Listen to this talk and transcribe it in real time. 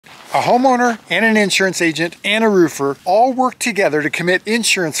A homeowner and an insurance agent and a roofer all worked together to commit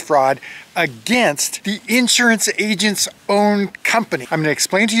insurance fraud against the insurance agent's own company. I'm going to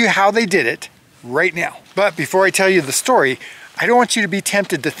explain to you how they did it right now. But before I tell you the story, I don't want you to be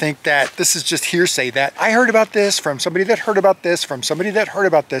tempted to think that this is just hearsay, that I heard about this from somebody that heard about this from somebody that heard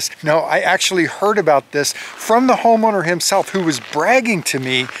about this. No, I actually heard about this from the homeowner himself, who was bragging to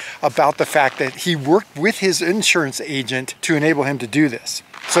me about the fact that he worked with his insurance agent to enable him to do this.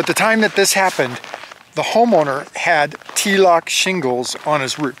 So at the time that this happened, the homeowner had T-lock shingles on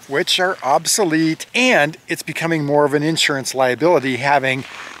his roof, which are obsolete, and it's becoming more of an insurance liability having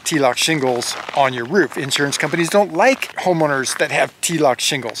T-lock shingles on your roof. Insurance companies don't like homeowners that have T-lock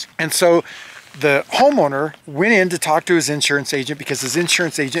shingles. And so the homeowner went in to talk to his insurance agent because his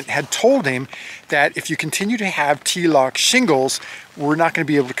insurance agent had told him that if you continue to have T-lock shingles, we're not going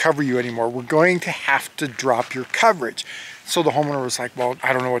to be able to cover you anymore. We're going to have to drop your coverage. So the homeowner was like, well,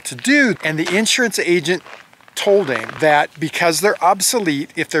 I don't know what to do. And the insurance agent told him that because they're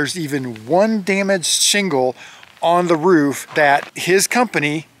obsolete, if there's even one damaged shingle on the roof, that his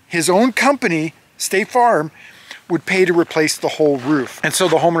company, his own company, State Farm, would pay to replace the whole roof. And so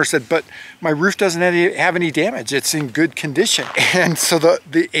the homeowner said, but my roof doesn't have any damage. It's in good condition. And so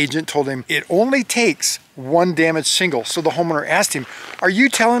the agent told him it only takes one damaged shingle. So the homeowner asked him, are you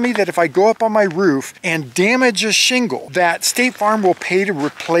telling me that if I go up on my roof and damage a shingle, that State Farm will pay to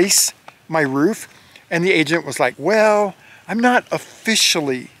replace my roof? And the agent was like, well, I'm not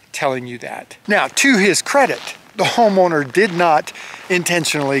officially telling you that. Now, to his credit, the homeowner did not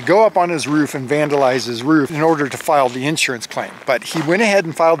intentionally go up on his roof and vandalize his roof in order to file the insurance claim. But he went ahead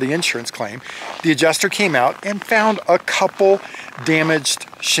and filed the insurance claim. The adjuster came out and found a couple damaged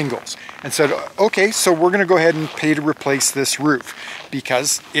shingles and said, okay, so we're going to go ahead and pay to replace this roof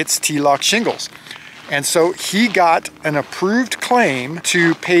because it's T-lock shingles. And so he got an approved claim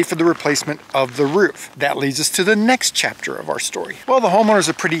to pay for the replacement of the roof. That leads us to the next chapter of our story. Well, the homeowner's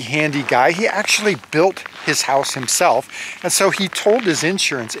a pretty handy guy. He actually built his house himself. And so he told his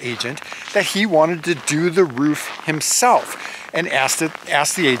insurance agent that he wanted to do the roof himself and asked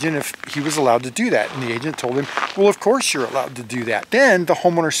the agent if he was allowed to do that. And the agent told him, well, of course you're allowed to do that. Then the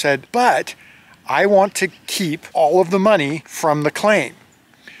homeowner said, but I want to keep all of the money from the claim.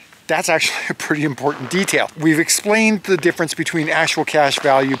 That's actually a pretty important detail. We've explained the difference between actual cash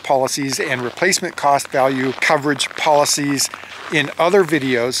value policies and replacement cost value coverage policies in other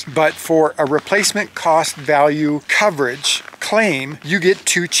videos, but for a replacement cost value coverage claim, you get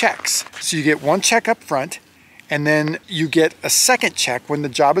two checks. So you get one check up front, and then you get a second check when the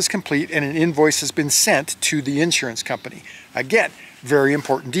job is complete and an invoice has been sent to the insurance company. Again, very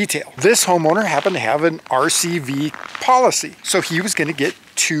important detail. This homeowner happened to have an RCV policy, so he was going to get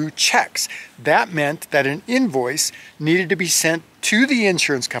two checks. That meant that an invoice needed to be sent to the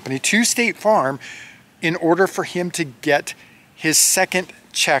insurance company, to State Farm, in order for him to get his second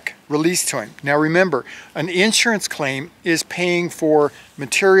check released to him. Now remember, an insurance claim is paying for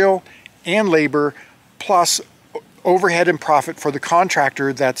material and labor plus overhead and profit for the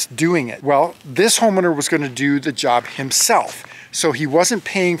contractor that's doing it. Well, this homeowner was going to do the job himself. So he wasn't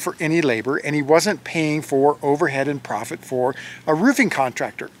paying for any labor and he wasn't paying for overhead and profit for a roofing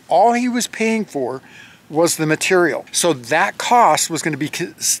contractor. All he was paying for was the material. So that cost was going to be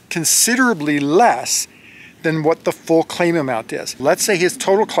considerably less than what the full claim amount is. Let's say his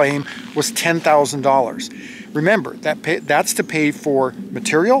total claim was $10,000. Remember, that's to pay for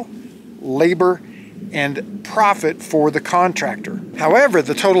material, labor, and profit for the contractor. However,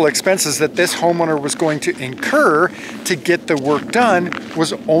 the total expenses that this homeowner was going to incur to get the work done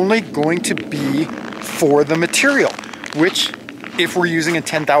was only going to be for the material, which, if we're using a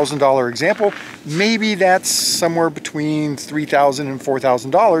 $10,000 example, maybe that's somewhere between $3,000 and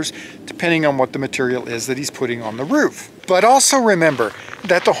 $4,000, depending on what the material is that he's putting on the roof. But also remember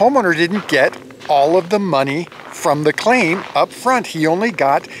that the homeowner didn't get all of the money from the claim up front. He only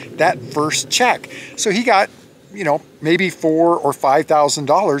got that first check. So he got, maybe $4,000 or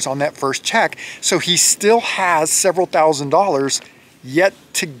 $5,000 on that first check. So he still has several $1,000s yet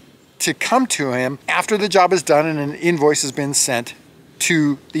to come to him after the job is done and an invoice has been sent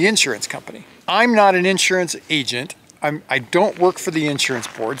to the insurance company. I'm not an insurance agent. I don't work for the insurance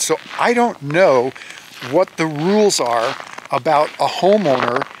board, so I don't know what the rules are about a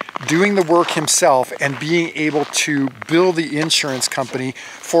homeowner doing the work himself and being able to bill the insurance company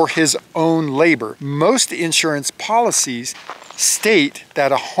for his own labor. Most insurance policies state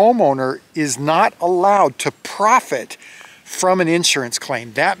that a homeowner is not allowed to profit from an insurance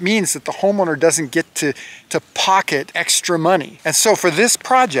claim. That means that the homeowner doesn't get to pocket extra money. And so for this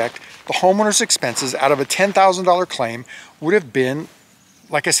project, the homeowner's expenses out of a $10,000 claim would have been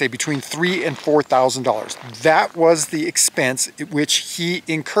like I say, between $3,000 and $4,000. That was the expense which he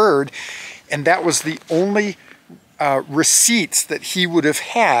incurred, and that was the only receipts that he would have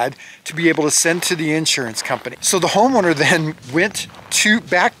had to be able to send to the insurance company. So the homeowner then went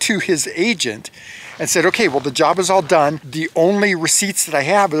back to his agent and said, okay, well, the job is all done. The only receipts that I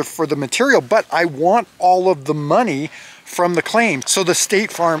have are for the material, but I want all of the money from the claim. So the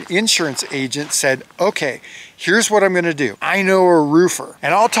State Farm insurance agent said, okay, here's what I'm gonna do. I know a roofer,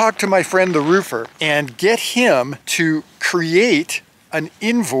 and I'll talk to my friend the roofer and get him to create an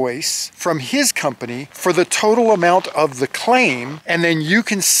invoice from his company for the total amount of the claim, and then you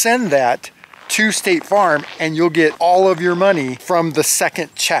can send that to State Farm and you'll get all of your money from the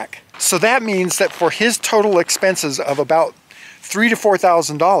second check. So that means that for his total expenses of about $3,000 to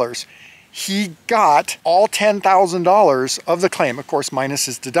 $4,000, he got all $10,000 of the claim, of course minus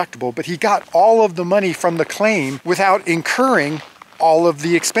his deductible, but he got all of the money from the claim without incurring all of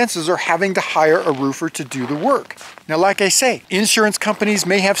the expenses or having to hire a roofer to do the work. Now, like I say, insurance companies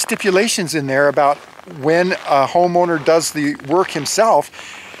may have stipulations in there about when a homeowner does the work himself,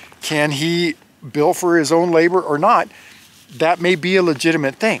 can he bill for his own labor or not? That may be a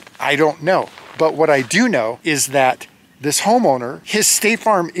legitimate thing. I don't know. But what I do know is that this homeowner, his State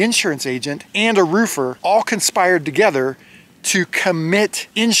Farm insurance agent, and a roofer all conspired together to commit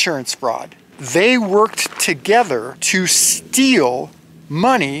insurance fraud. They worked together to steal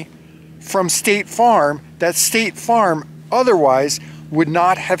money from State Farm that State Farm otherwise would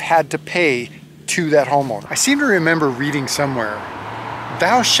not have had to pay to that homeowner. I seem to remember reading somewhere,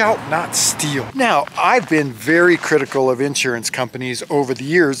 thou shalt not steal. Now, I've been very critical of insurance companies over the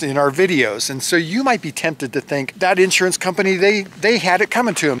years in our videos, and so you might be tempted to think that insurance company, they had it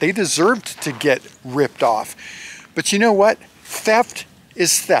coming to them. They deserved to get ripped off. But you know what? Theft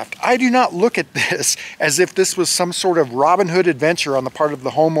is theft. I do not look at this as if this was some sort of Robin Hood adventure on the part of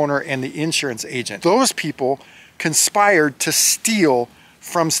the homeowner and the insurance agent. Those people conspired to steal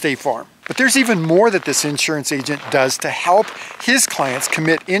from State Farm. But there's even more that this insurance agent does to help his clients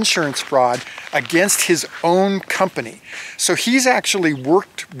commit insurance fraud against his own company. So he's actually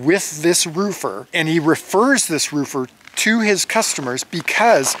worked with this roofer, and he refers this roofer to his customers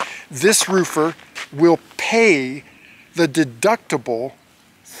because this roofer will pay the deductible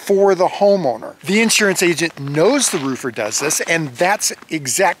for the homeowner. The insurance agent knows the roofer does this, and that's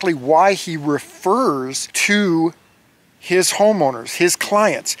exactly why he refers to his homeowners, his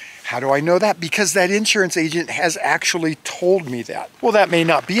clients. How do I know that? Because that insurance agent has actually told me that. Well, that may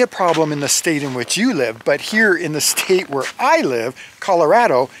not be a problem in the state in which you live, but here in the state where I live,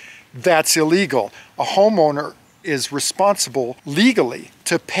 Colorado, that's illegal. A homeowner is responsible legally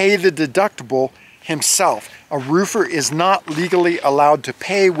to pay the deductible himself. A roofer is not legally allowed to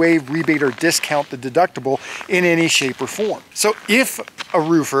pay, waive, rebate, or discount the deductible in any shape or form. So if a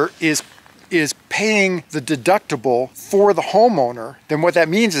roofer is paying the deductible for the homeowner, then what that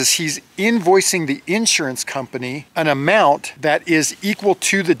means is he's invoicing the insurance company an amount that is equal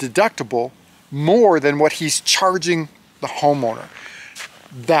to the deductible more than what he's charging the homeowner.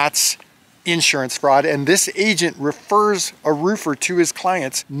 That's insurance fraud, and this agent refers a roofer to his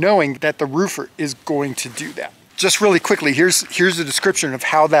clients knowing that the roofer is going to do that. Just really quickly, here's a description of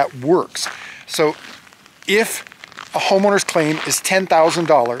how that works. So if a homeowner's claim is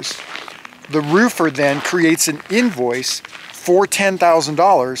 $10,000, the roofer then creates an invoice for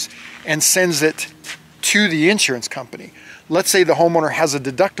 $10,000 and sends it to the insurance company. Let's say the homeowner has a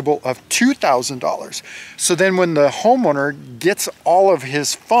deductible of $2,000. So then when the homeowner gets all of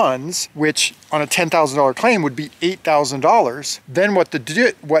his funds, which on a $10,000 claim would be $8,000, then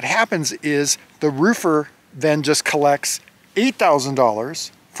what happens is the roofer then just collects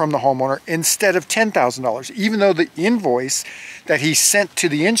 $8,000 from the homeowner instead of $10,000, even though the invoice that he sent to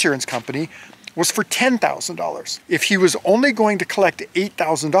the insurance company was for $10,000. If he was only going to collect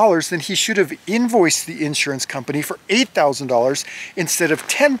 $8,000, then he should have invoiced the insurance company for $8,000 instead of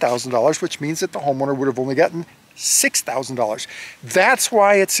 $10,000, which means that the homeowner would have only gotten $6,000. That's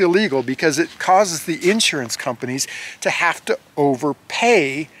why it's illegal, because it causes the insurance companies to have to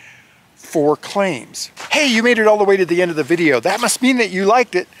overpay for claims. Hey, you made it all the way to the end of the video. That must mean that you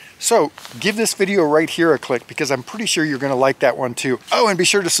liked it. So give this video right here a click, because I'm pretty sure you're going to like that one too. Oh, and be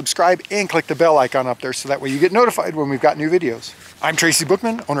sure to subscribe and click the bell icon up there so that way you get notified when we've got new videos. I'm Tracy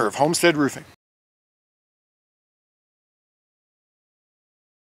Bookman, owner of Homestead Roofing.